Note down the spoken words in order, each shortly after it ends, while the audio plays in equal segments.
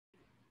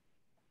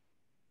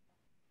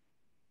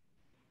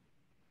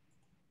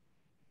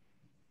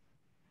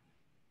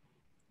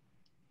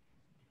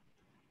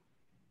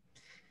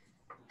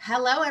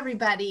Hello,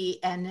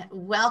 everybody, and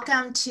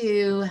welcome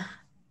to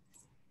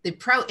the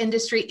Pro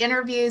Industry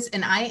Interviews.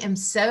 And I am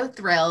so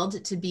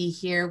thrilled to be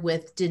here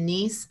with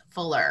Denise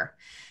Fuller.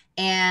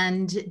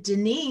 And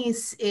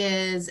Denise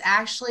is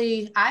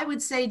actually, I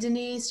would say,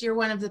 Denise, you're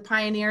one of the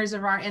pioneers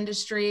of our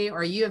industry,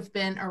 or you have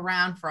been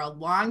around for a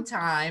long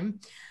time.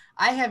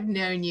 I have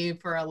known you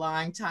for a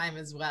long time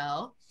as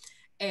well.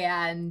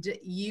 And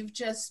you've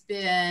just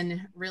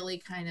been really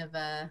kind of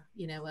a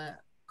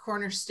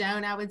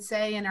cornerstone, I would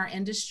say, in our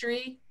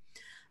industry.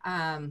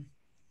 um,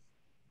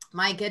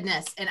 my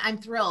goodness. And I'm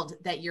thrilled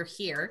that you're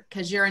here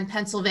because you're in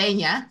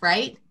Pennsylvania,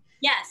 right?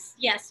 Yes,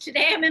 yes.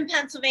 Today I'm in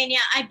Pennsylvania.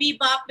 I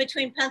bebop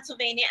between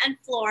Pennsylvania and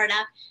Florida,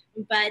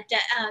 but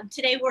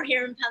today we're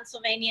here in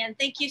Pennsylvania. And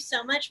thank you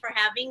so much for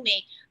having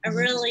me. I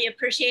really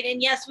appreciate it.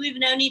 And yes, we've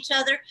known each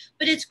other,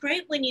 but it's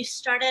great when you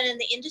start out in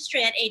the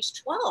industry at age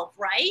 12,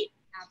 right?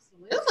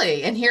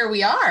 Absolutely. And here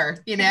we are,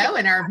 in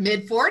our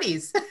mid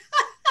 40s.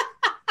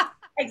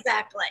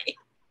 Exactly.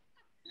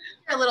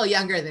 You're a little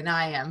younger than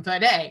I am,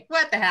 but hey,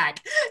 what the heck?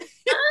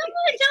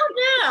 I don't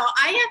know.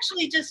 I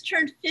actually just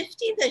turned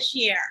 50 this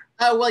year.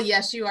 Oh, well,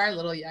 yes, you are a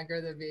little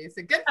younger than me.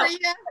 So good for you.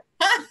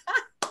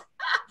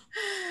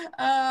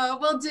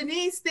 Well,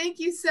 Denise, thank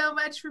you so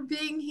much for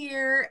being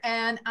here.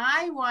 And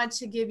I want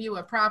to give you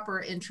a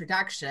proper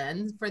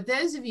introduction. For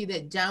those of you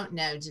that don't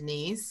know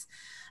Denise,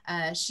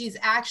 she's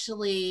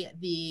actually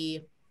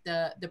the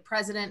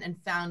president and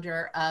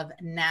founder of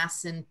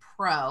NASN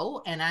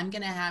Pro. And I'm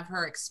going to have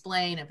her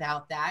explain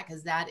about that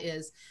because that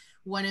is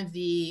one of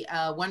the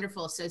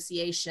wonderful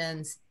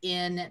associations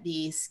in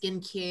the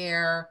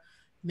skincare,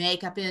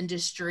 makeup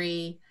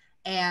industry.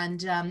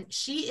 And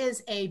she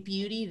is a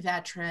beauty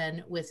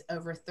veteran with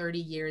over 30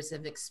 years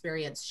of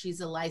experience. She's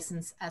a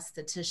licensed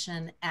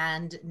esthetician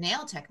and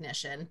nail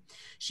technician.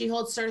 She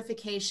holds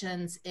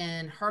certifications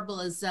in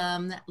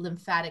herbalism,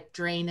 lymphatic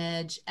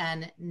drainage,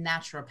 and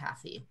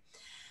naturopathy.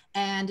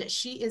 And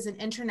she is an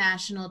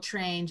international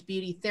trained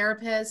beauty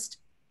therapist,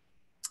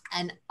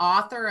 an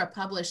author, a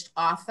published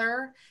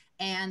author,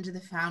 and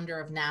the founder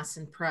of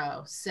NASN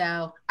Pro.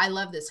 So I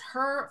love this.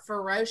 Her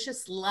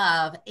ferocious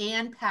love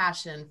and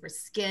passion for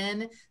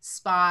skin,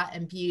 spa,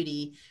 and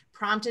beauty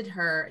prompted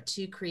her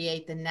to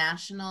create the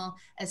National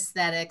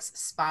Aesthetics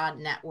Spa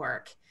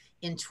Network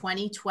in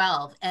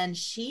 2012. And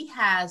she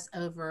has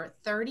over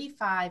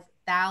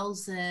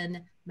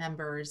 35,000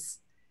 members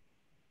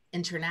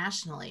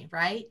internationally,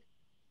 right?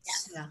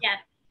 Yes. So, Yeah.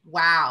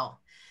 wow.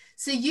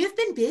 So you've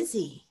been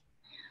busy.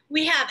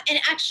 We have, and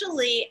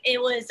actually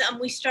it was,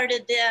 we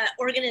started the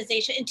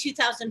organization in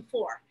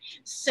 2004.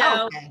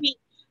 So,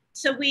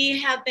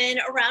 we have been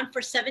around for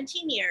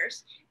 17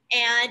 years.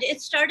 And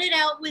it started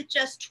out with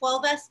just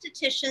 12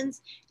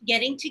 estheticians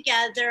getting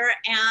together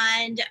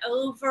and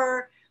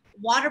over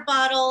water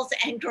bottles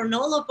and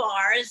granola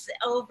bars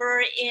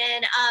over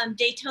in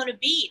Daytona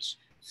Beach,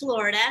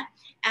 Florida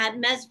at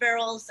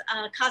Mesveral's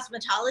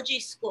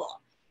cosmetology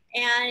school.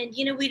 And,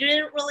 we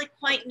didn't really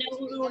quite know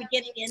what we were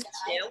getting into.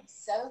 I am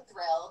so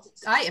thrilled.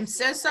 I am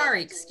so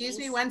sorry. Excuse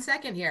me 1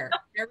 second here.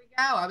 There we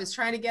go. I was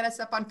trying to get us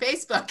up on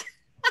Facebook.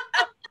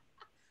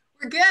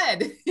 We're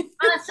good.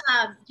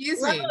 Awesome.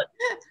 Excuse me.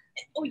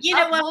 Oh, you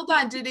know what? Hold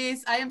on,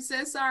 Denise. I am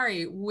so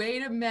sorry.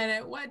 Wait a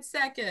minute. 1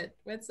 second.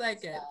 1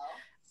 second.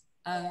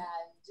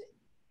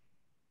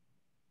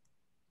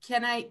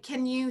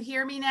 Can you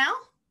hear me now?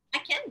 I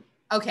can.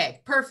 Okay,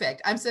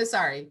 perfect. I'm so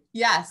sorry.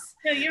 Yes.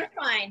 No, you're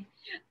fine.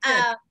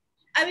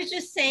 I was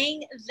just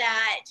saying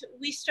that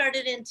we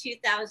started in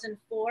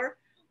 2004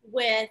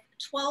 with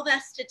 12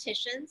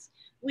 estheticians.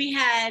 We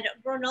had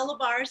granola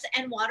bars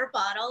and water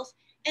bottles.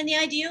 And the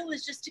idea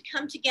was just to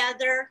come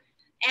together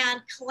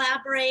and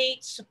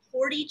collaborate,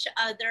 support each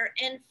other.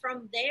 And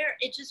from there,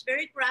 it just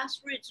very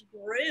grassroots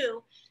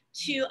grew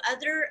to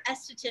other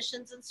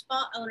estheticians and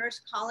spa owners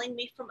calling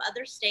me from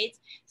other states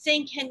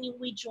saying, can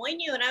we join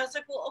you? And I was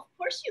like, well, of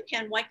course you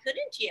can. Why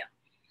couldn't you?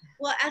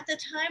 Well, at the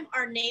time,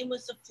 our name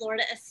was the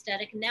Florida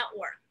Aesthetic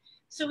Network.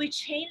 So we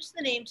changed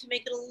the name to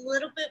make it a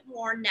little bit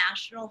more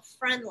national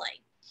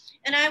friendly.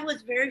 And I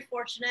was very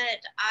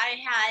fortunate. I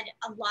had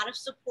a lot of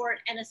support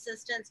and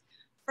assistance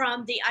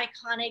from the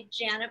iconic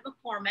Janet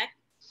McCormick,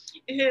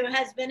 who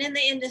has been in the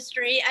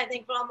industry, I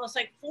think, for almost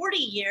like 40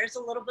 years,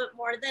 a little bit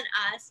more than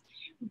us.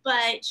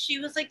 But she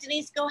was like,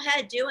 Denise, go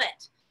ahead, do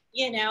it,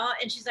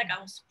 and she's like, I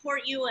will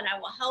support you and I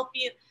will help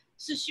you.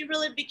 So she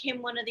really became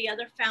one of the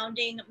other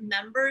founding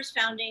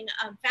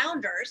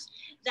founders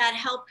that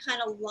helped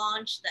kind of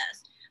launch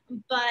this.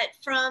 But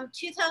from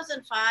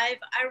 2005,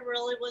 I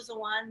really was the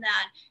one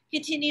that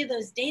continued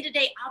those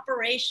day-to-day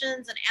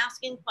operations and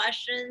asking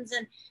questions.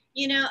 And,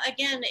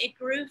 again, it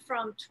grew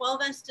from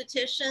 12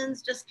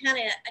 estheticians, just kind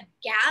of a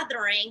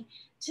gathering,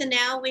 to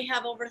now we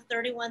have over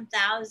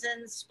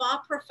 31,000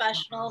 spa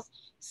professionals,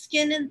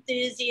 skin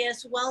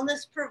enthusiasts,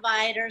 wellness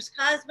providers,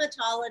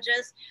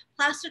 cosmetologists,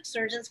 plastic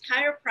surgeons,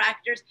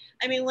 chiropractors.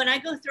 I mean, when I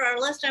go through our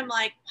list, I'm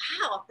like,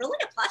 wow, really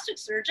a plastic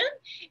surgeon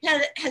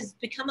has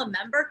become a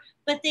member?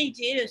 But they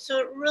do. So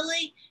it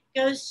really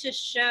goes to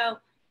show,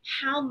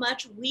 how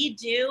much we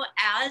do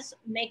as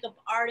makeup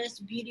artists,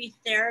 beauty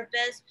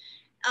therapists.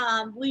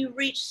 We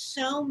reach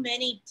so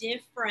many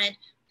different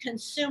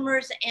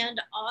consumers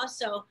and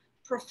also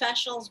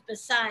professionals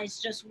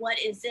besides just what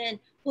is in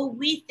what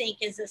we think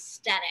is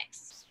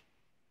aesthetics.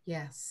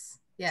 Yes.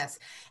 Yes.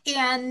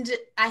 And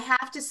I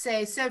have to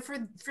say, so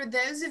for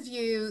those of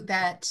you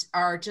that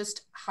are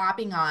just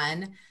hopping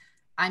on,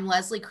 I'm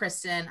Leslie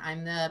Christin.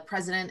 I'm the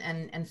president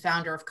and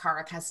founder of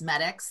CARA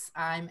Cosmetics.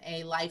 I'm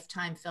a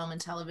lifetime film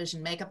and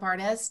television makeup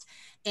artist.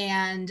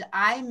 And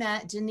I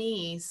met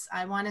Denise,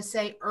 I want to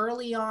say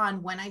early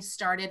on when I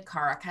started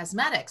CARA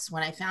Cosmetics,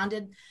 when I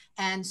founded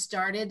and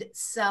started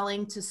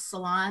selling to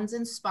salons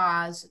and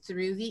spas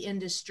through the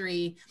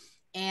industry.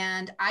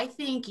 And I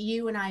think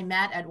you and I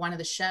met at one of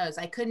the shows.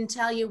 I couldn't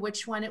tell you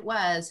which one it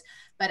was,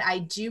 but I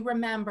do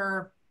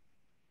remember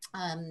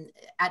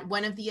at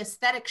one of the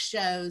aesthetic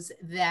shows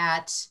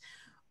that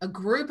a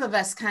group of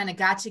us kind of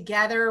got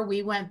together.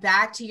 We went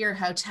back to your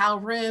hotel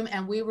room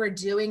and we were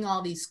doing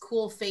all these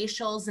cool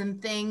facials and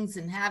things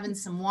and having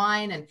some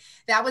wine. And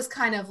that was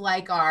kind of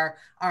like our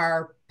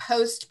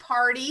post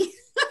party.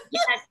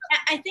 Yes,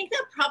 I think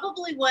that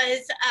probably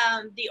was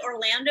the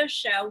Orlando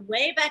show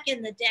way back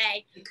in the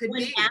day. It could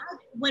be.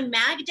 When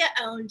Magda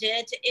owned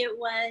it, it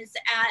was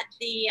at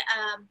the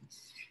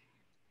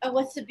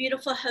what's the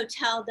beautiful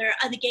hotel there?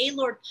 The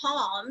Gaylord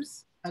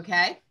Palms.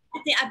 Okay.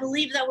 I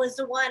believe that was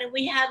the one, and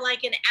we had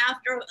like an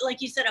after,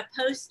 like you said, a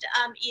post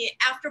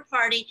after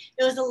party.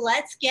 It was a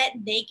let's get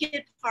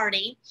naked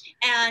party,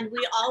 and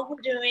we all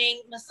were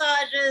doing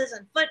massages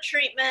and foot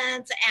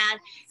treatments and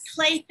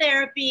clay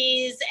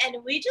therapies, and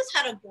we just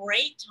had a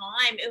great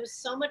time. It was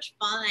so much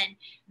fun.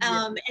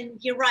 And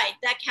you're right,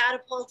 that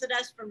catapulted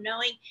us from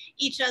knowing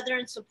each other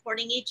and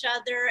supporting each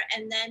other.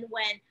 And then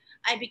when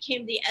I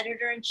became the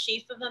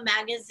editor-in-chief of a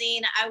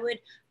magazine, I would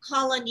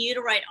call on you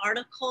to write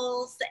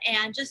articles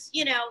and just,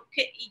 you know,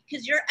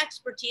 because your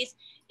expertise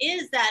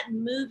is that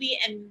movie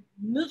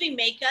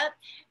makeup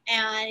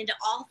and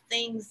all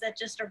things that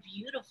just are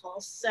beautiful.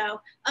 So,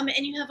 and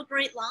you have a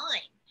great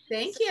line.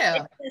 Thank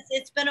you.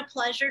 It's been a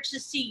pleasure to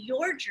see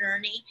your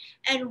journey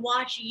and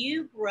watch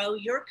you grow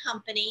your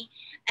company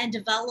and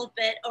develop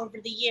it over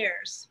the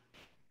years.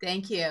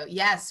 Thank you.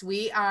 Yes,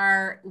 we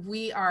are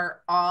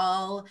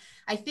all,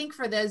 I think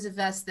for those of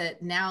us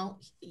that now,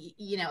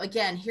 you know,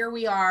 again, here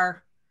we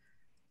are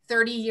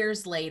 30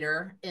 years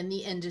later in the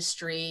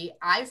industry.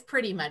 I've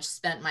pretty much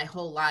spent my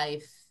whole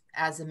life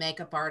as a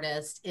makeup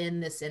artist in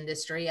this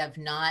industry. I've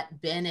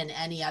not been in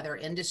any other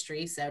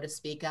industry, so to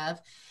speak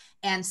of,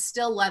 and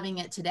still loving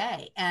it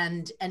today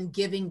and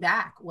giving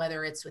back,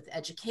 whether it's with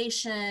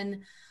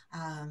education.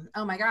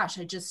 Oh my gosh,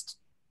 I just,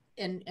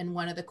 in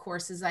one of the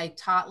courses I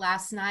taught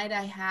last night,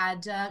 I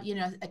had, you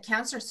know, a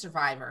cancer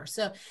survivor.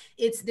 So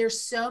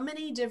there's so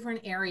many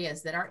different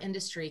areas that our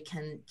industry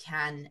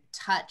can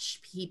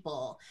touch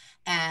people.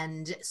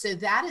 And so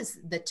that is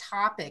the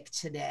topic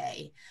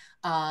today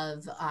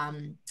of,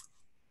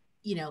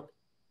 you know,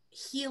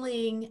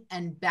 healing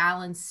and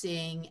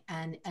balancing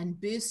and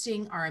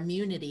boosting our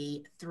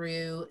immunity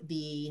through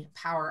the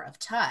power of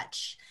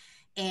touch.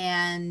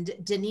 And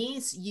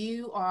Denise,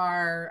 you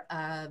are,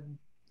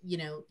 you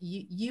know,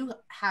 you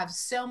have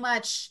so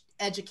much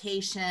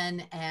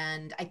education,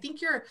 and I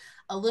think you're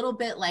a little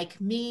bit like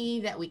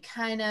me, that we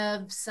kind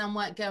of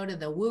somewhat go to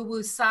the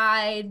woo-woo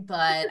side,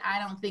 but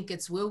I don't think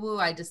it's woo-woo.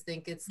 I just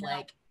think it's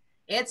like,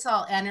 it's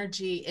all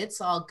energy,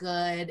 it's all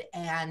good.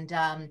 And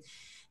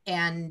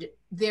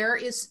there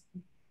is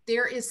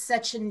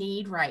such a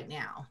need right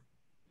now,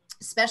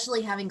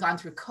 especially having gone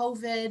through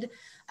COVID,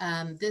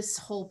 this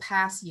whole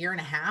past year and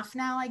a half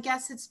now, I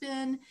guess it's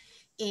been.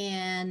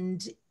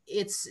 And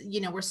it's,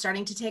 you know, we're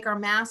starting to take our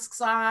masks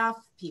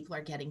off. People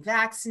are getting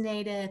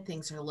vaccinated.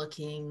 Things are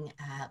looking,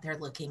 they're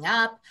looking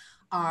up.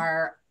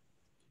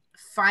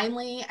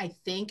 Finally, I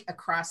think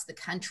across the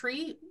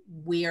country,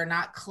 we are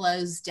not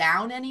closed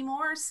down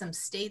anymore. Some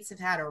states have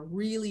had a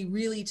really,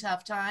 really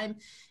tough time.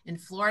 In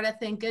Florida,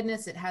 thank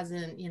goodness it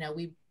hasn't, you know,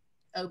 we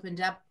opened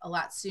up a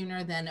lot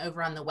sooner than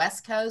over on the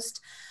West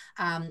Coast.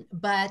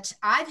 But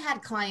I've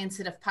had clients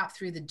that have popped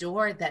through the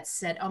door that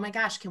said, oh my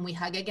gosh, can we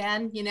hug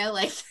again? You know,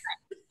 like,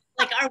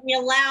 are we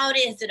allowed?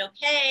 Is it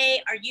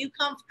okay? Are you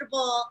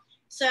comfortable?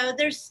 So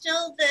there's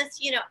still this,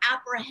 you know,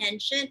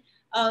 apprehension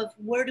of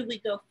where do we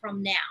go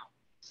from now?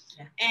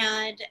 Yeah.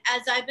 And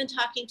as I've been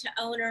talking to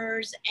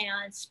owners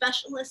and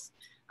specialists,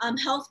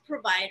 health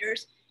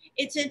providers,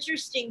 it's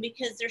interesting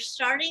because they're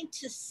starting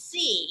to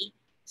see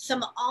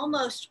some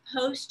almost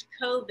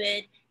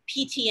post-COVID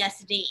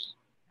PTSD.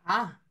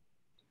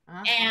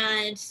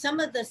 And some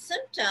of the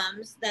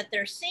symptoms that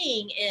they're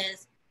seeing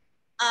is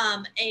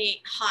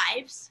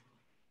hives.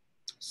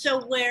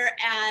 So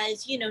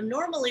whereas, you know,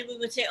 normally we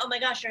would say, oh my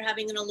gosh, you're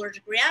having an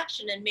allergic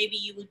reaction, and maybe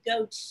you would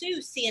go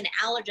to see an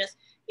allergist,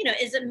 you know,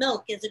 is it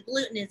milk? Is it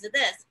gluten? Is it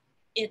this?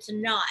 It's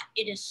not.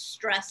 It is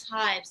stress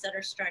hives that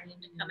are starting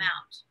to come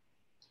out.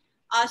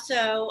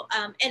 Also,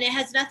 and it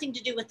has nothing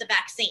to do with the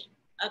vaccine.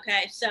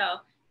 Okay,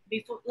 so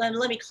let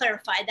me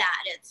clarify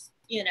that. It's,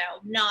 you know,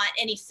 not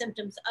any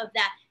symptoms of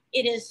that.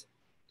 It is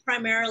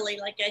primarily,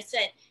 like I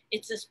said,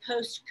 it's this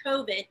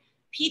post-COVID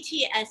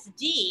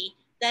PTSD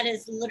that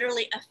is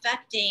literally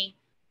affecting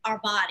our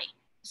body.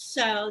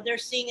 So they're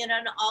seeing it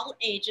on all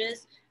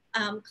ages.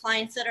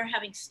 Clients that are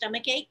having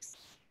stomach aches,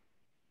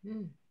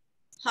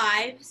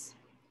 hives.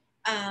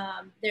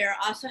 They're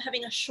also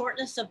having a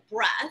shortness of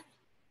breath,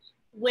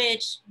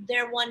 which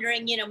they're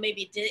wondering, you know,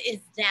 maybe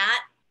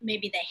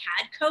maybe they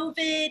had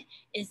COVID?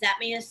 Is that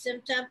maybe a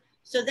symptom?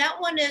 So that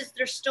one is,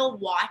 they're still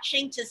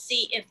watching to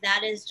see if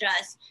that is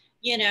just,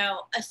 you know,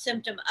 a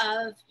symptom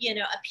of, you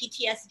know, a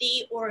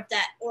PTSD, or if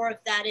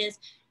that is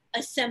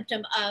a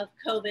symptom of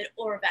COVID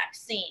or a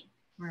vaccine.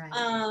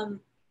 Right.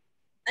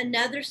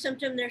 Another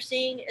symptom they're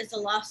seeing is a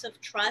loss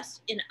of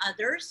trust in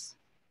others.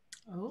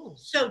 Oh.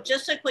 So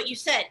just like what you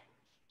said,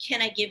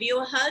 can I give you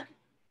a hug?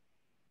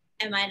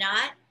 Am I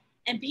not?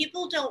 And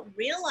people don't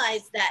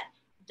realize that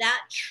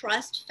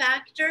trust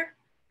factor,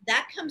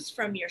 that comes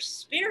from your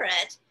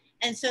spirit.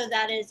 And so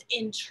that is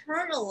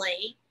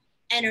internally,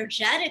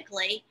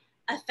 energetically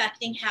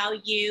affecting how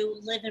you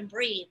live and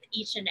breathe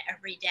each and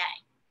every day.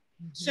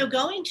 So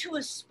going to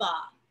a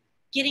spa,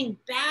 getting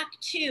back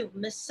to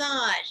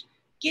massage,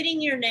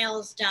 getting your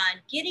nails done,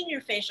 getting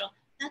your facial,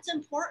 that's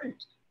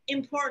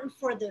important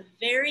for the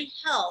very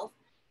health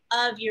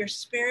of your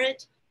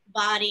spirit,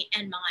 body,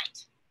 and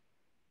mind.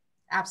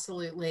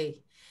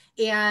 Absolutely.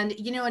 And,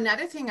 you know,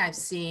 another thing I've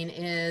seen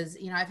is,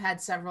 you know, I've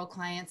had several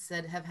clients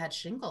that have had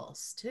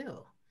shingles too.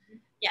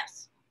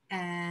 Yes.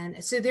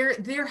 And so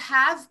there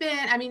have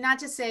been, I mean, not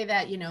to say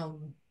that, you know,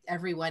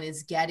 everyone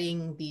is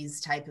getting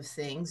these type of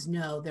things.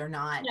 No, they're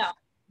not. No.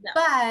 No.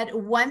 But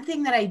one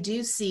thing that I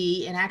do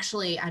see, and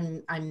actually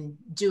I'm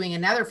doing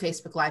another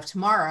Facebook Live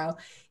tomorrow,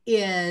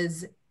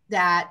 is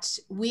that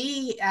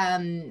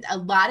a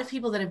lot of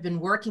people that have been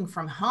working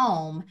from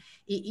home,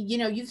 you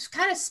know, you've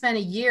kind of spent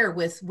a year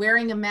with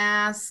wearing a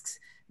mask,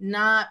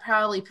 not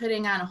probably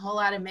putting on a whole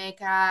lot of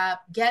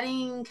makeup,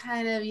 getting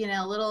kind of, you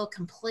know, a little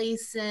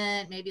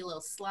complacent, maybe a little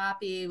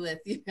sloppy with,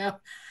 you know,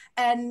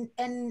 and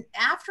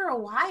after a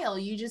while,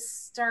 you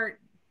just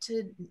start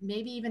to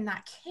maybe even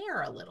not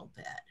care a little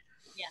bit.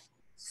 Yeah.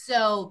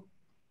 So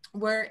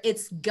where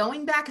it's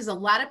going back, is a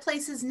lot of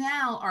places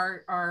now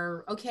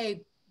are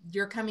okay,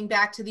 you're coming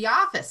back to the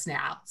office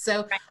now.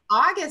 So right.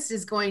 August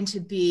is going to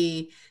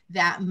be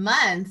that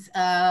month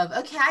of,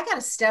 okay, I got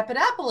to step it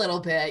up a little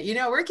bit. You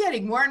know, we're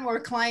getting more and more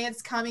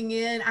clients coming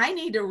in. I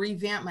need to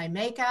revamp my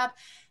makeup.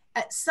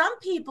 Some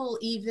people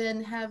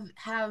even have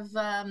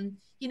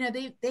you know,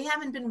 they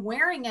haven't been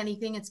wearing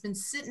anything. It's been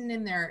sitting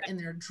in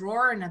their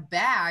drawer in a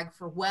bag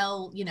for,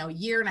 well, you know, a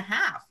year and a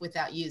half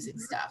without using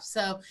stuff.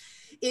 So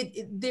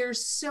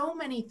there's so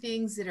many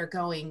things that are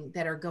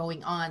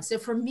going on. So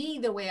for me,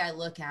 the way I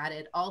look at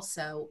it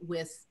also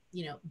with,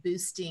 you know,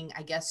 boosting,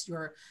 I guess,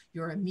 your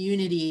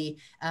immunity,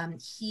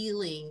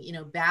 healing, you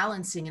know,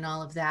 balancing and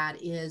all of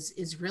that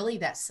is really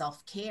that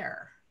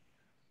self-care.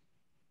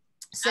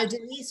 So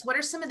Denise, what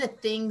are some of the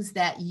things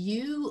that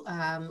you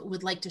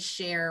would like to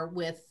share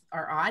with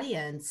our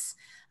audience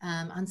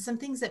on some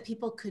things that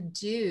people could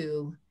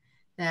do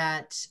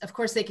that, of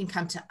course, they can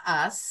come to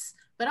us,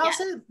 but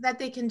also that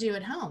they can do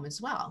at home as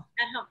well?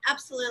 At home,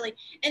 absolutely.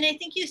 And I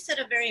think you said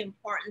a very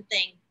important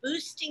thing,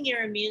 boosting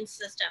your immune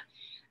system.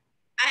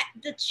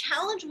 The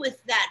challenge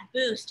with that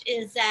boost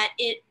is that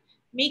it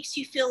makes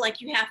you feel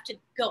like you have to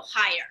go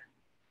higher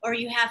or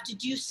you have to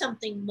do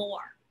something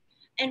more.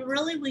 And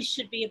really, we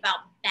should be about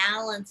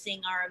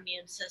balancing our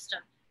immune system,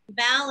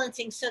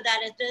 balancing so that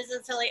it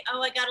doesn't say, like,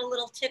 oh, I got a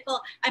little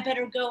tickle, I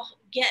better go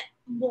get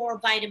more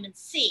vitamin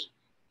C.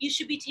 You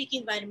should be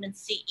taking vitamin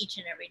C each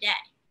and every day.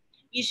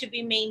 You should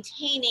be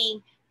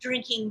maintaining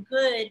drinking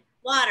good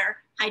water.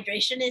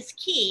 Hydration is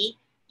key.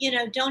 You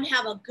know, don't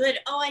have a good,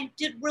 oh, I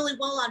did really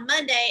well on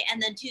Monday,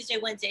 and then Tuesday,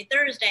 Wednesday,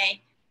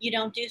 Thursday, you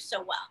don't do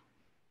so well.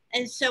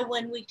 And so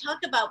when we talk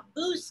about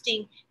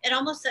boosting, it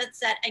almost sets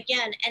that,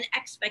 again, an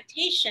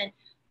expectation.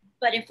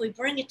 But if we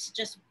bring it to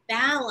just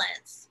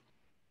balance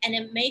and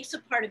it makes a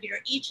part of your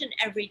each and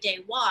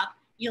everyday walk,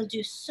 you'll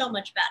do so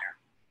much better.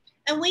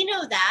 And we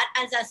know that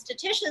as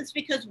estheticians,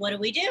 because what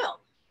do?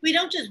 We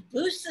don't just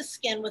boost the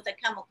skin with a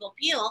chemical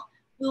peel.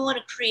 We want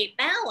to create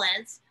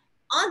balance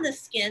on the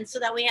skin so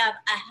that we have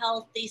a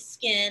healthy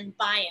skin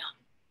biome.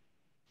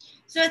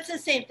 So it's the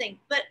same thing,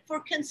 but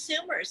for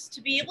consumers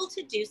to be able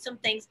to do some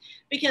things,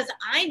 because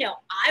I know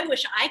I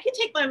wish I could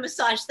take my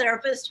massage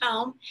therapist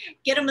home,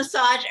 get a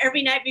massage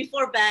every night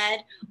before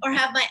bed, or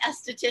have my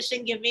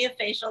esthetician give me a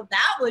facial.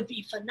 That would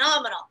be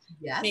phenomenal.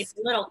 Yes. Maybe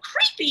a little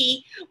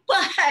creepy,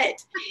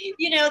 but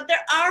you know,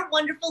 there are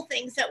wonderful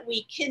things that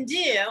we can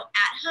do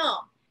at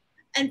home.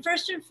 And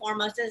first and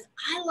foremost is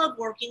I love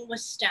working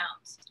with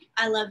stones.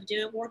 I love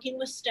working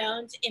with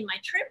stones in my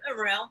treatment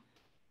room,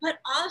 but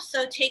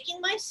also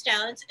taking my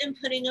stones and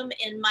putting them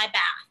in my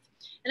bath.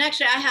 And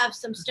actually, I have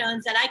some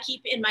stones that I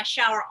keep in my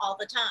shower all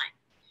the time.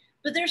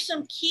 But there's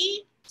some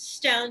key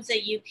stones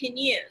that you can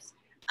use.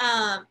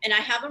 And I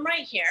have them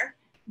right here.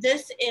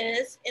 This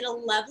is in a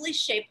lovely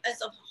shape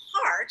as a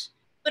heart,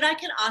 but I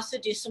can also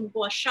do some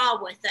gua sha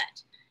with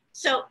it.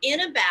 So in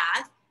a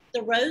bath,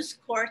 the rose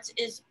quartz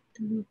is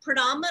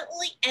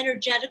predominantly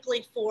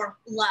energetically for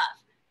love.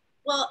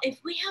 Well, if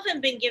we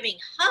haven't been giving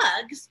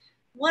hugs,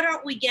 what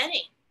aren't we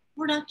getting?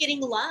 We're not getting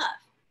love.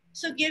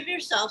 So give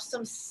yourself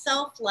some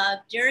self-love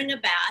during a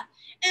bath.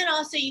 And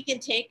also you can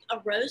take a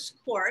rose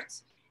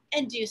quartz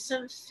and do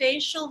some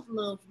facial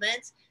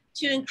movements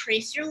to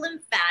increase your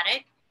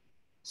lymphatic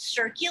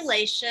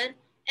circulation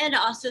and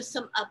also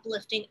some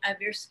uplifting of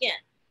your skin.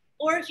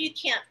 Or if you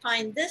can't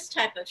find this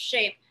type of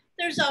shape,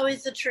 there's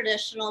always the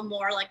traditional,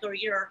 more like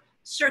your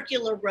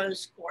circular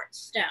rose quartz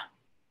stone.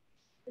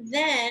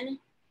 Then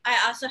I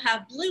also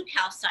have blue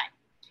calcite,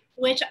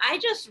 which I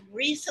just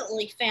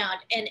recently found,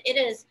 and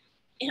it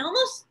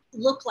almost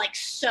looked like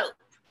soap.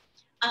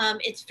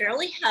 It's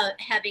fairly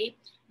heavy,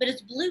 but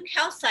it's blue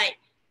calcite,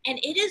 and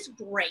it is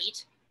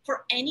great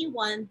for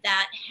anyone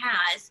that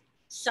has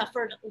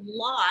suffered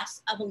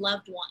loss of a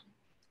loved one.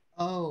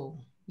 Oh,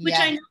 yeah. Which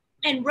I know,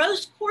 and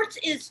rose quartz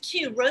is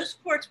too. Rose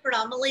quartz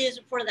predominantly is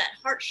for that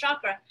heart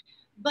chakra,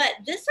 but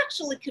this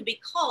actually could be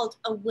called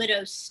a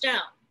widow's stone.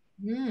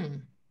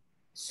 Mm.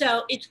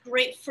 So it's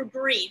great for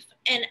grief.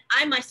 And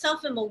I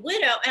myself am a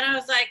widow, and I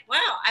was like,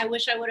 wow, I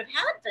wish I would have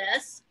had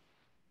this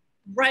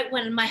right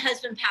when my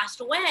husband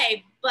passed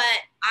away, but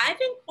I've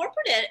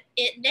incorporated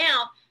it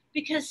now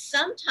because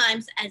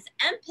sometimes as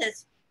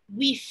empaths,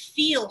 we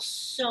feel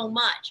so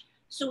much.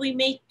 So we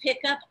may pick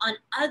up on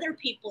other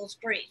people's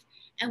grief.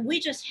 And we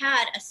just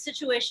had a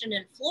situation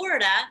in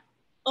Florida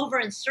over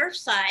in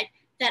Surfside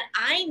that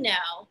I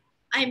know,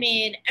 I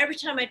mean, every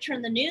time I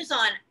turn the news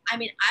on, I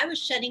mean, I was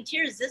shedding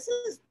tears. This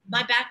is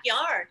my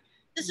backyard.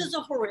 This is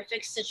a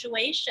horrific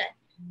situation.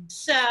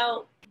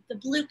 So the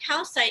blue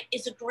calcite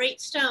is a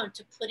great stone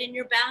to put in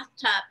your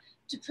bathtub,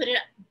 to put it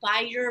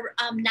by your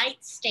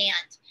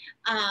nightstand.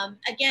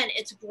 Again,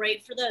 it's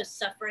great for those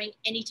suffering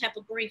any type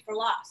of grief or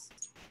loss.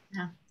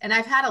 Yeah. And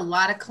I've had a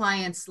lot of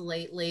clients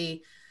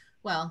lately,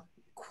 well,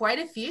 quite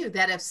a few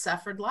that have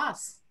suffered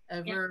loss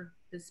over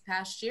this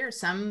past year.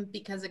 Some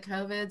because of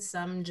COVID,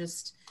 some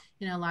just,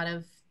 you know, a lot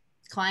of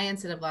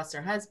clients that have lost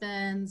their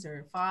husbands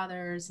or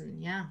fathers,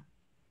 and yeah.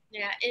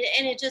 Yeah,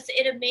 and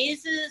it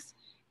amazes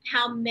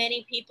how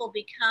many people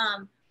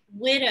become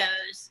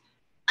widows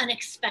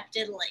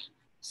unexpectedly.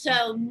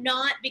 So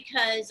not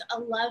because a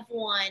loved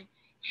one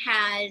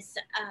has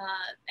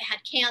had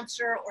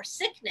cancer or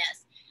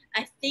sickness.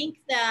 I think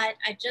that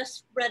I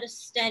just read a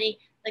study,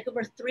 like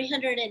over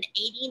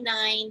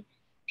 389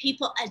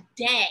 people a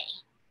day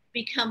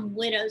become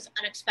widows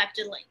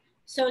unexpectedly.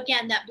 So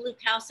again, that blue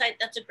calcite,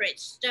 that's a great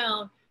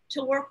stone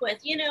to work with,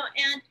 you know,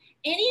 and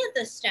any of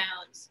the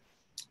stones,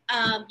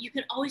 you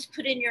can always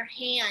put in your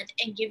hand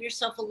and give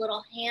yourself a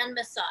little hand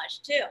massage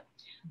too.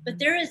 But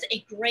there is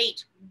a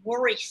great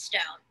worry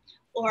stone,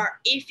 or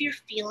if you're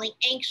feeling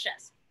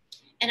anxious.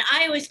 And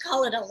I always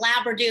call it a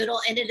labradoodle,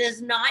 and it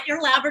is not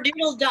your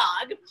labradoodle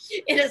dog.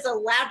 It is a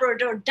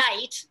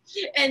labradorite.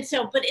 And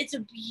so, but it's a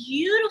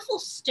beautiful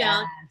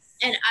stone. Yes.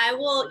 And I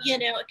will, you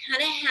know, it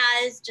kind of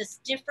has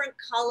just different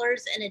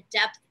colors and a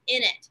depth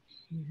in it.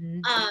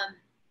 Mm-hmm.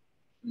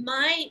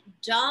 My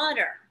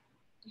daughter,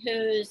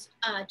 who's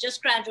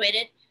just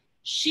graduated,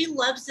 she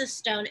loves this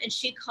stone, and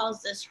she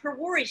calls this her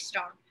worry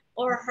stone,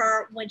 or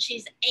her when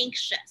she's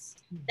anxious,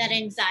 that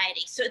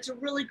anxiety. So it's a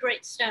really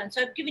great stone.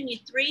 So I've given you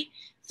three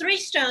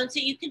stones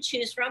that you can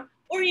choose from,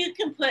 or you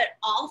can put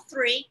all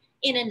three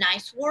in a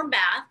nice warm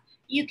bath.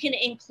 You can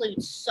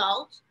include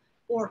salt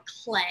or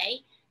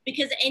clay,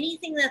 because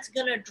anything that's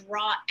going to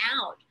draw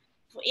out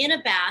in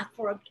a bath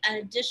for an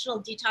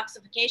additional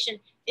detoxification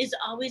is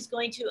always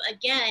going to,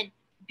 again,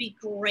 be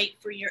great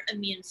for your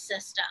immune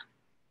system.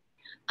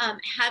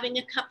 Having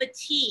a cup of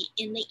tea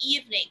in the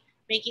evening,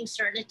 making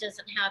certain it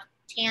doesn't have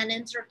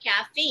tannins or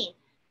caffeine,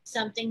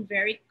 something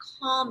very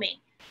calming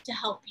to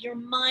help your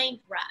mind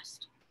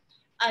rest.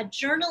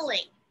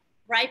 Journaling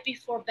right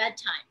before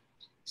bedtime.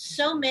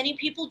 So many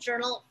people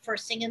journal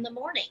first thing in the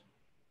morning,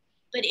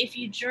 but if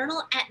you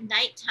journal at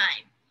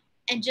nighttime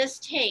and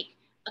just take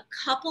a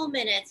couple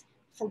minutes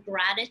for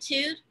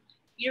gratitude,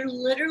 you're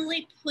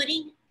literally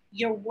putting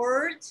your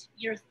words,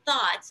 your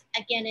thoughts,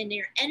 again, in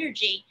your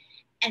energy,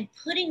 and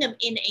putting them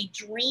in a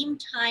dream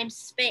time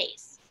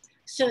space,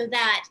 so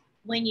that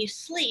when you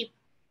sleep,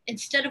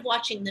 instead of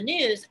watching the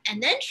news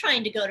and then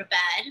trying to go to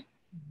bed,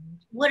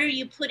 what are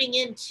you putting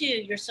into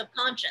your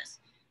subconscious?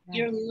 Right.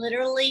 You're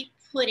literally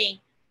putting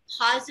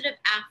positive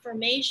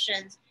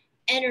affirmations,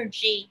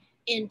 energy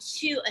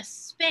into a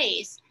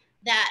space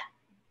that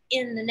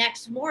in the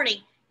next morning,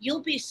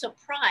 you'll be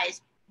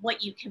surprised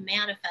what you can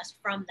manifest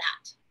from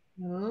that.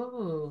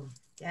 Oh,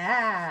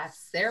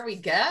 yes. There we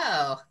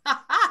go.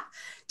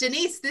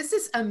 Denise, this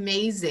is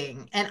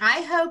amazing. And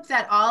I hope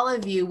that all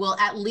of you will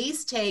at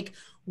least take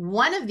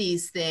one of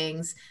these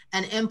things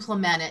and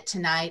implement it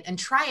tonight and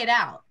try it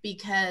out,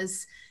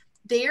 because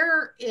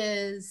there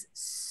is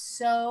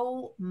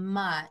so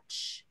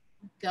much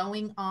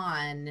going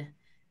on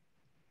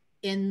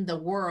in the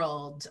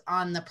world,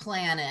 on the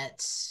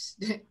planet,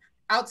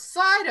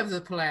 outside of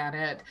the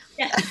planet.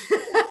 Yes.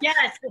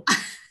 Yes.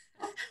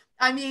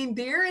 I mean,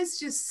 there is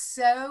just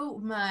so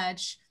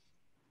much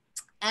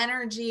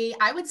energy.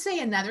 I would say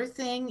another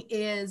thing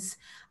is,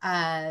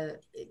 and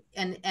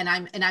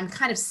I'm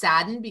kind of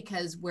saddened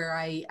because where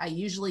I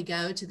usually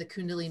go to the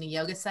Kundalini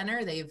Yoga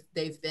Center,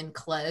 they've been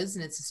closed,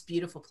 and it's this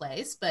beautiful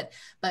place. But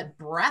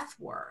breath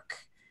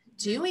work,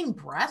 doing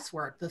breath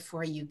work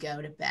before you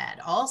go to bed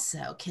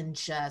also can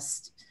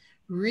just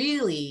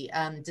really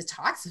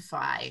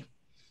detoxify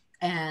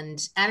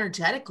and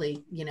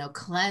energetically,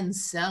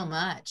 cleanse so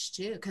much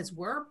too, because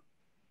we're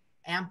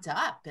amped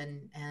up.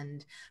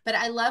 But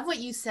I love what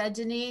you said,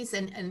 Denise,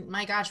 and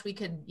my gosh, we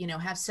could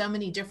have so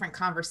many different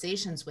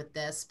conversations with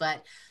this,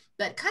 but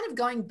kind of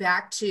going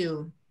back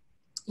to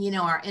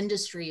our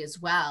industry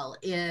as well,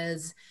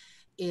 is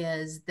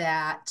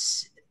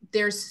that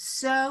there's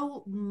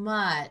so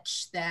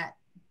much that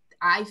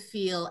I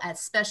feel,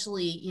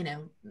 especially,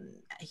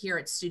 here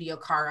at Studio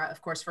CARA,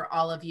 of course, for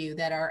all of you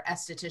that are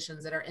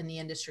estheticians that are in the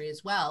industry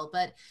as well.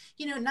 But,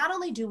 not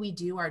only do we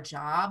do our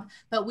job,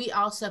 but we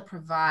also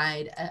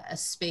provide a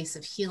space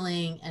of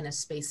healing and a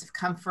space of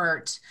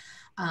comfort.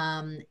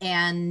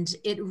 And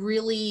it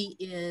really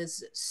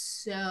is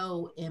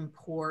so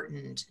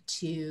important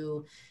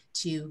to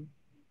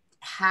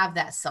have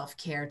that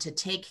self-care, to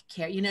take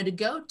care, to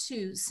go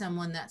to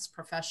someone that's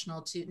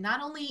professional, to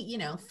not only,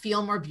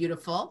 feel more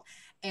beautiful,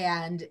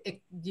 and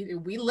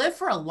we live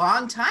for a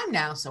long time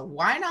now, so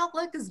why not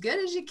look as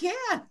good as you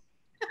can?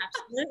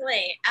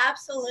 Absolutely.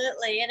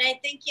 Absolutely. And I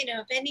think,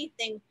 if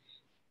anything,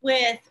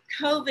 with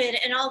COVID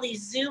and all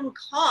these Zoom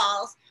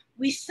calls,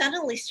 we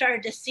suddenly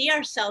started to see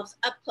ourselves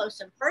up close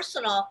and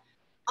personal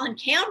on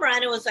camera.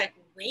 And it was like,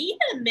 wait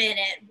a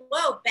minute,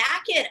 whoa,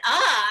 back it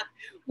up.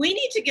 We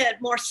need to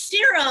get more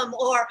serum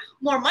or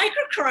more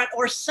microcurrent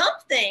or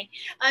something.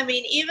 I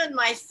mean, even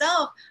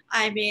myself,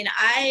 I'm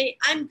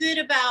good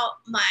about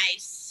my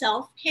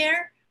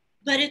self-care,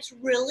 but it's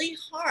really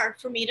hard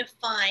for me to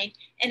find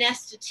an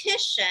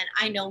esthetician.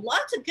 I know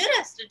lots of good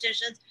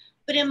estheticians,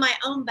 but in my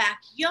own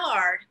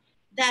backyard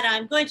that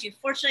I'm going to.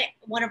 Fortunately,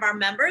 one of our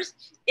members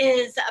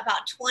is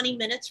about 20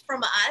 minutes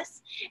from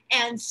us.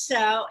 And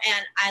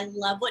I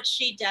love what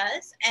she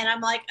does. And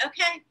I'm like,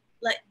 okay,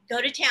 let's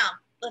go to town.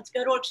 Let's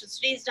go to what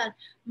she's done.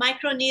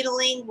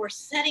 Microneedling. We're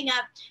setting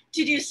up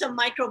to do some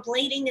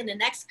microblading in the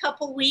next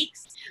couple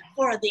weeks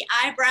for the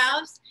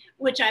eyebrows,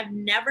 which I've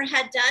never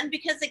had done,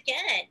 because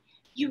again,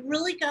 you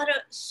really got to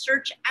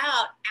search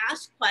out,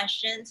 ask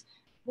questions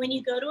when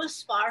you go to a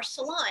spa or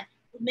salon.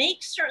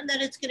 Make certain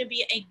that it's going to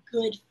be a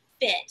good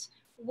fit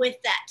with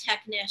that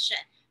technician.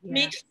 Yeah.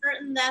 Make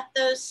certain that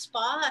the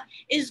spa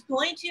is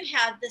going to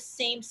have the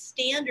same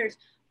standards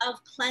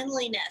of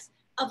cleanliness,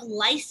 of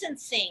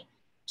licensing.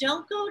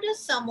 Don't go to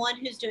someone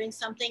who's doing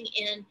something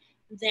in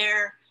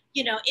their,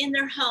 in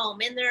their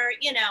home, in their,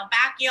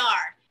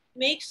 backyard.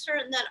 Make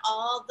certain that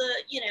all the,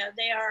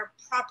 they are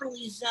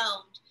properly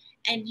zoned,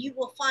 and you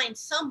will find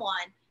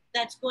someone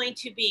that's going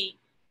to be,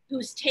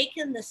 who's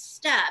taken the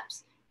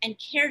steps and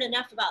cared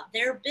enough about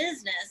their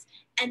business,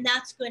 and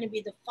that's going to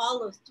be the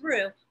follow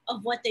through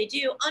of what they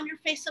do on your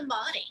face and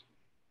body.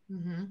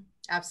 Mm-hmm.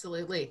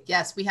 Absolutely.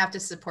 Yes, we have to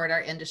support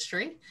our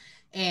industry,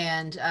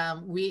 and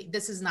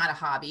this is not a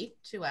hobby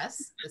to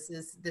us.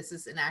 This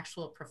is an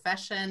actual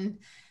profession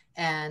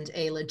and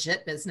a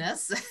legit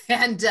business,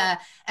 and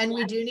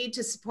we do need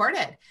to support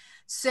it.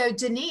 So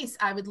Denise,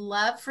 I would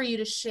love for you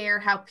to share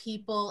how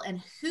people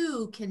and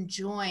who can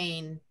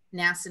join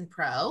NASN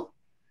Pro,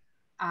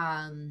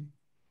 and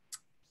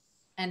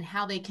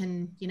how they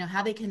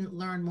can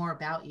learn more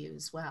about you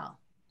as well.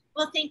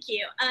 Well, thank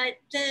you.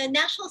 The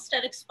National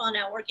Aesthetic Spa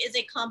Network is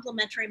a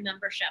complimentary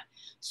membership.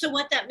 So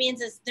what that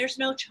means is there's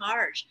no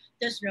charge.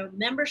 There's no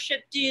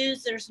membership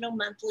dues. There's no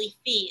monthly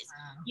fees.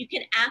 Wow. You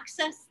can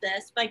access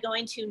this by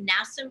going to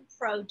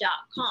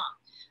nasnpro.com.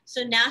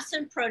 So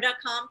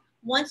nasnpro.com,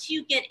 once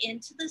you get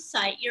into the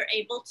site, you're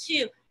able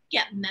to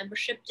get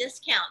membership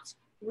discounts,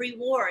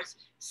 rewards,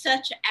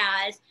 such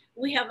as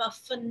we have a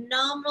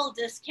phenomenal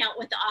discount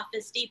with the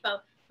Office Depot,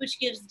 which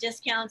gives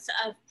discounts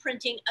of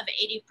printing of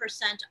 80%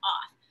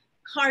 off,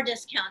 car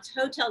discounts,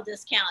 hotel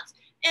discounts,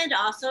 and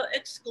also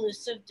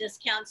exclusive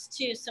discounts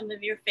to some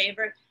of your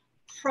favorite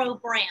pro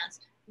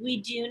brands. We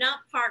do not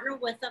partner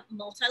with a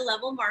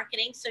multi-level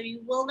marketing, so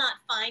you will not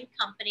find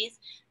companies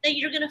that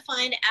you're going to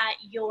find at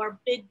your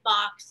big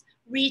box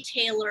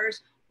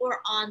retailers or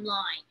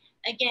online.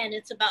 Again,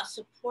 it's about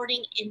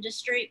supporting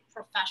industry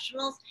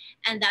professionals,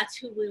 and that's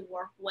who we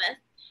work with.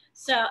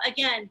 So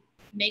again,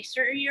 make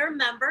sure you're a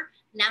member,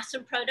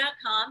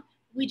 nasnpro.com.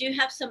 We do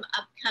have some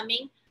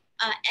upcoming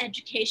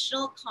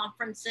educational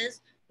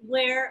conferences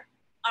where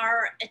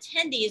our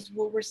attendees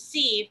will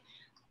receive,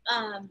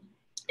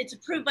 it's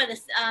approved by the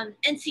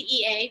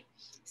NCEA,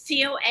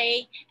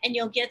 COA, and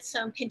you'll get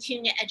some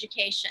continuing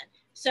education.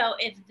 So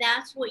if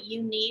that's what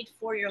you need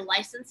for your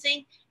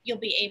licensing, you'll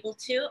be able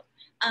to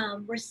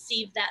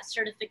receive that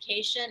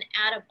certification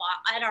at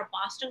our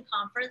Boston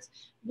conference,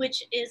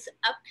 which is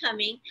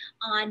upcoming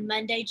on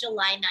Monday,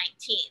 July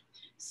 19th.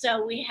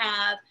 So we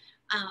have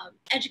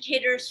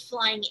educators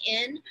flying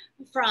in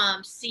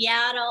from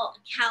Seattle,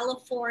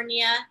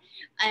 California,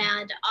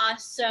 and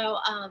also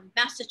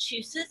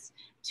Massachusetts,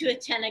 to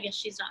attend. I guess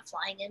she's not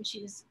flying in.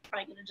 She's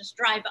probably going to just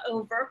drive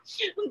over.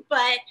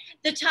 But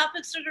the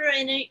topics that are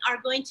in it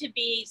are going to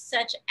be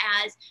such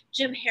as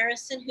Jim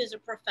Harrison, who's a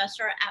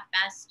professor at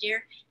Bastyr.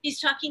 He's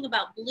talking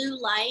about blue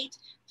light,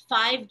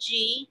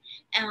 5G,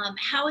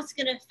 how it's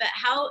going to affect,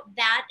 how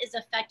that is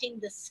affecting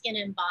the skin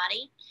and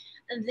body.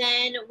 And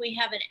then we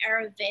have an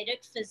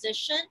Ayurvedic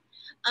physician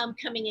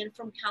coming in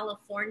from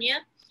California,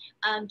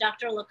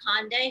 Dr.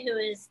 Lakande, who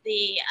is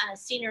the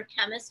senior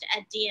chemist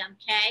at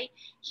DMK.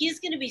 He's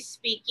going to be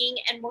speaking,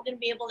 and we're going to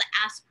be able to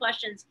ask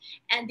questions.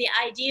 And the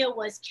idea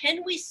was,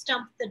 can we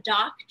stump the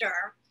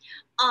doctor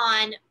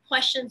on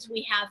questions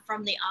we have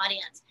from the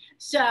audience?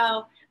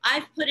 So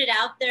I've put it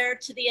out there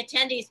to the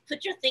attendees,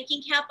 put your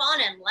thinking cap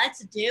on and let's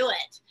do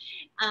it.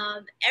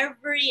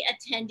 Every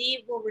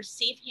attendee will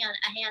receive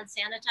a hand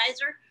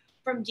sanitizer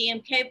from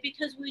DMK,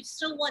 because we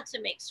still want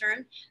to make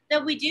certain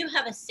that we do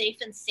have a safe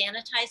and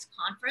sanitized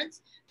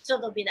conference. So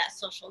there'll be that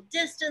social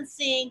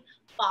distancing,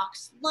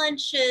 boxed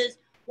lunches.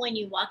 When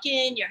you walk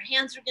in, your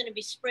hands are going to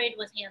be sprayed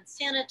with hand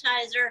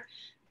sanitizer.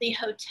 The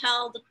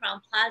hotel, the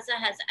Crown Plaza,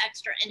 has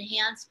extra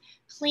enhanced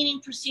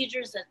cleaning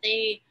procedures that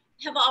they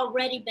have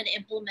already been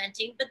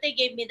implementing, but they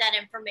gave me that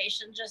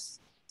information just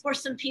for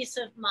some peace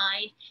of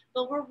mind.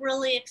 But we're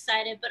really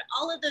excited. But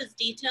all of those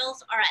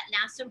details are at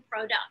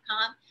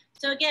nasenpro.com.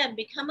 So again,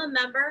 become a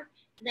member.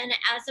 Then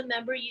as a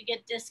member, you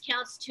get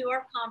discounts to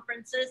our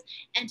conferences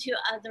and to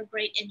other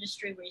great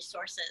industry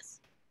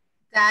resources.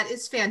 That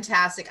is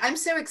fantastic. I'm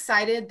so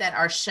excited that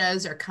our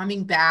shows are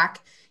coming back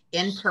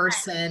in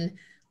person,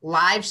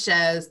 live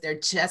shows. They're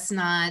just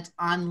not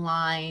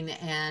online.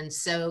 And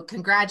so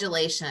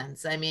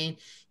congratulations. I mean,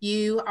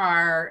 you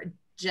are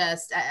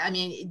just, I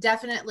mean,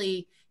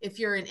 definitely, if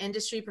you're an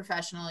industry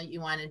professional, you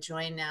want to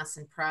join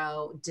NASEN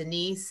Pro.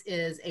 Denise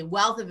is a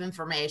wealth of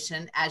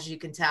information, as you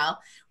can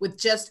tell, with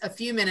just a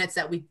few minutes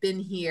that we've been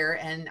here.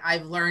 And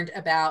I've learned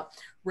about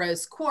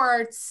rose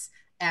quartz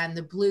and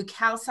the blue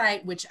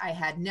calcite, which I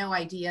had no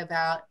idea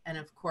about. And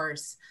of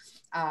course,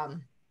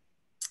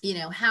 you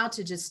know, how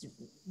to just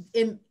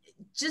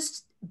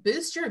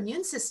boost your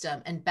immune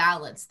system and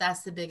balance.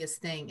 That's the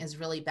biggest thing, is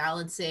really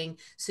balancing.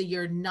 So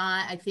you're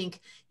not, I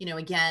think, you know,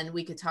 again,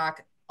 we could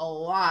talk a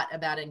lot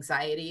about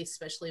anxiety,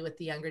 especially with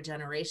the younger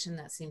generation.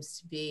 That seems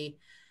to be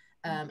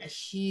a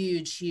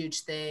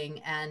huge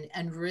thing.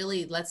 And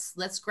really,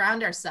 let's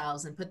ground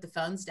ourselves and put the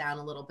phones down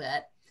a little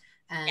bit.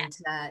 And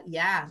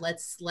yeah,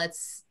 let's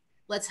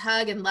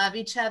hug and love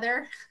each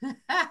other.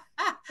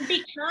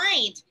 Be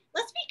kind.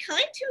 Let's be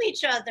kind to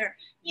each other.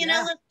 You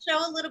know, let's show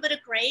a little bit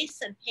of grace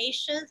and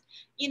patience.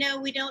 You know,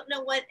 we don't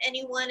know what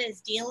anyone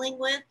is dealing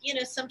with. You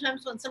know,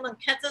 sometimes when someone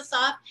cuts us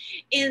off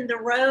in the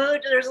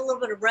road, there's a little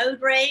bit of road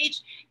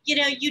rage. You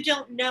know, you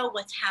don't know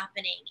what's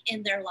happening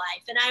in their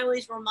life. And I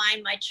always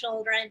remind my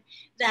children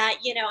that,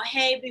 you know,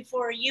 hey,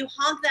 before you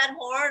honk that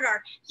horn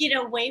or, you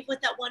know, wave with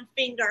that one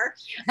finger,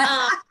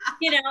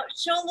 you know,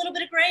 show a little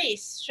bit of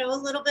grace, show a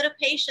little bit of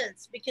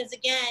patience, because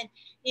again,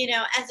 you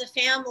know, as a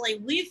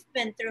family, we've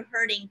been through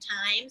hurting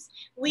times.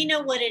 We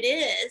know what it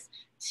is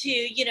to,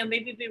 you know,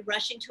 maybe be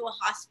rushing to a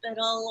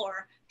hospital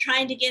or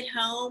trying to get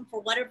home for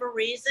whatever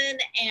reason.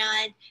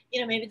 And, you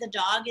know, maybe the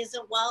dog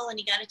isn't well and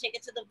you got to take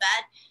it to the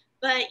vet.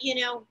 But, you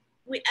know,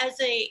 we, as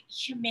a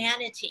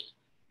humanity,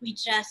 we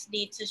just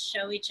need to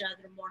show each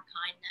other more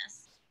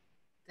kindness.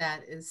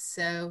 That is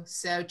so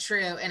true.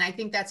 And I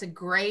think that's a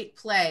great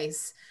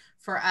place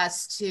for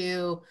us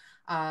to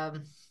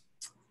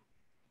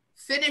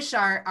finish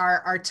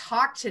our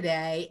talk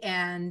today.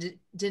 And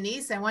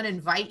Denise, I want to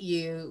invite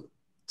you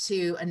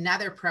to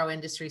another pro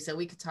industry so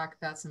we could talk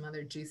about some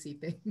other juicy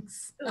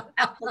things.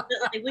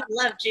 Absolutely. We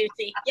love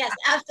juicy. Yes,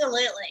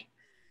 absolutely.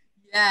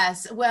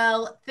 Yes.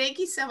 Well, thank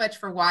you so much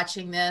for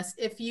watching this.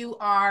 If you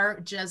are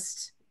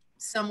just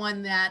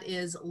someone that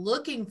is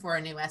looking for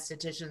a new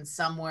esthetician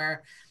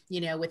somewhere,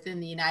 you know, within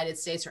the United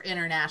States or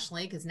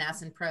internationally, because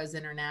NASEN Pro is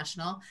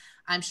international,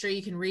 I'm sure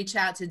you can reach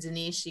out to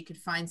Denise. She could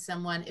find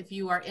someone. If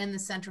you are in the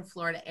Central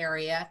Florida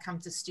area, come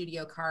to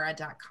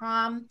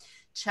studiocara.com.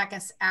 Check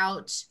us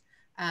out.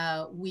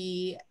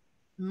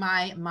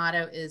 My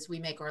motto is, we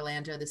make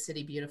Orlando the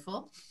city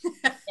beautiful.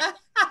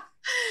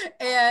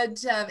 And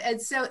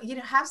so, you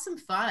know, have some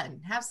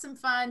fun,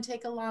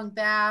 take a long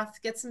bath,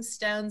 get some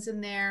stones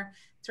in there,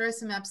 throw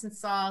some Epsom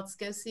salts,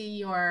 go see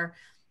your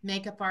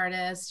makeup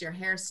artist, your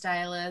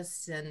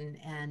hairstylist,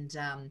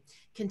 and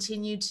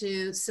continue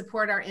to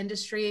support our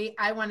industry.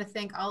 I want to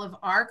thank all of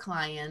our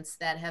clients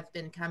that have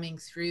been coming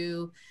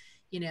through,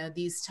 you know,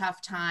 these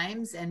tough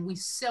times, and we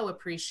so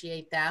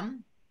appreciate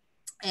them.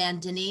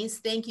 And Denise,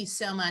 thank you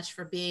so much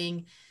for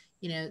being,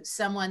 you know,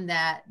 someone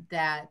that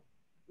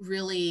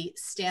really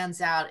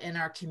stands out in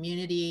our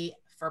community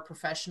for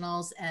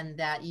professionals, and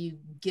that you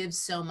give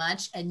so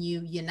much and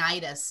you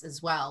unite us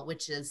as well,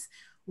 which is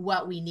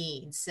what we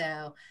need.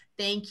 So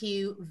thank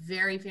you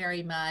very,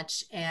 very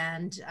much.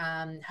 And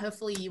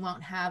hopefully you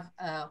won't have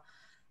a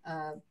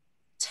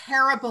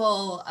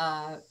terrible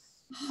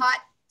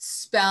hot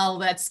spell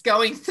that's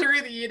going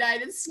through the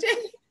United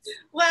States.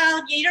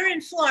 Well, you're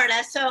in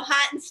Florida, so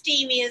hot and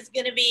steamy is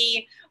going to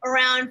be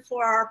around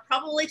for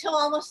probably till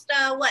almost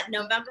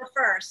November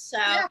 1st. So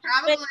yeah,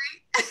 probably.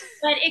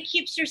 But it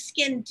keeps your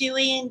skin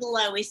dewy and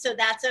glowy, so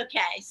that's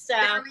okay. So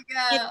There we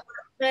go.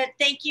 but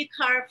thank you,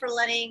 Cara, for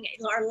letting,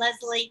 or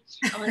Leslie.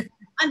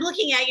 I'm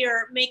looking at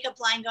your makeup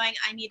line going,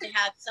 I need to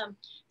have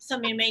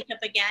some makeup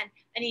again.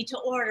 I need to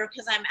order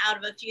because I'm out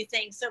of a few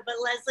things. So, but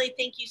Leslie,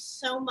 thank you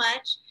so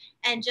much.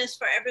 And just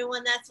for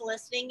everyone that's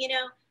listening,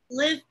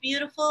 live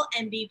beautiful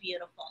and be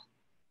beautiful.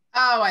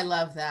 Oh, I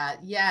love that.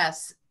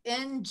 Yes.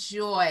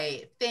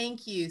 Enjoy.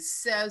 Thank you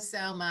so,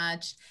 so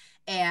much.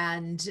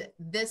 And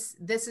this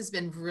has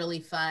been really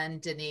fun,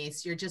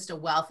 Denise. You're just a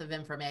wealth of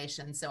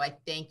information. So I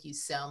thank you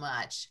so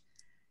much.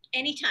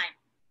 Anytime.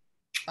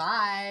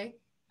 Bye.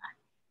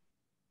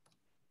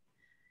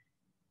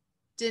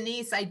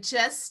 Denise, I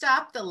just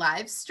stopped the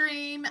live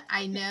stream.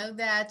 I know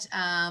that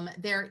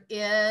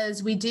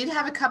we did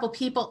have a couple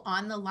people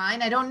on the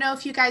line. I don't know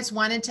if you guys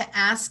wanted to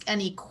ask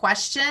any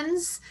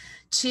questions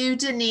to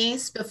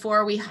Denise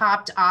before we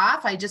hopped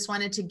off. I just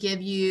wanted to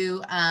give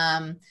you,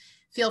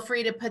 feel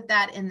free to put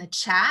that in the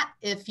chat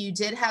if you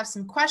did have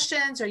some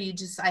questions, or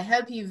I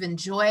hope you've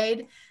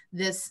enjoyed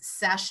this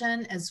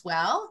session as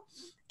well.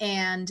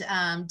 And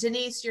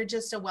Denise, you're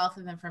just a wealth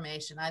of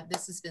information.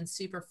 This has been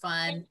super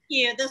fun. Thank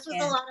you. This was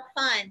a lot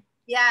of fun.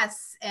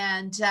 Yes.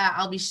 And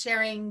I'll be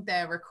sharing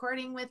the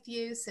recording with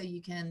you so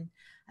you can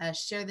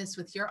share this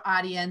with your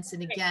audience.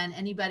 And again,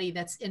 anybody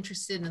that's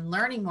interested in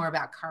learning more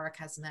about CARA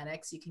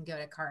Cosmetics, you can go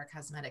to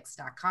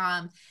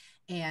caracosmetics.com.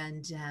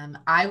 And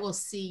I will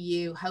see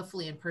you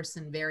hopefully in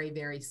person very,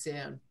 very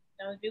soon.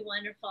 That would be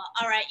wonderful.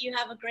 All right. You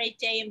have a great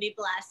day and be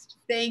blessed.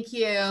 Thank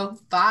you.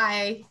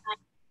 Bye.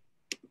 Bye.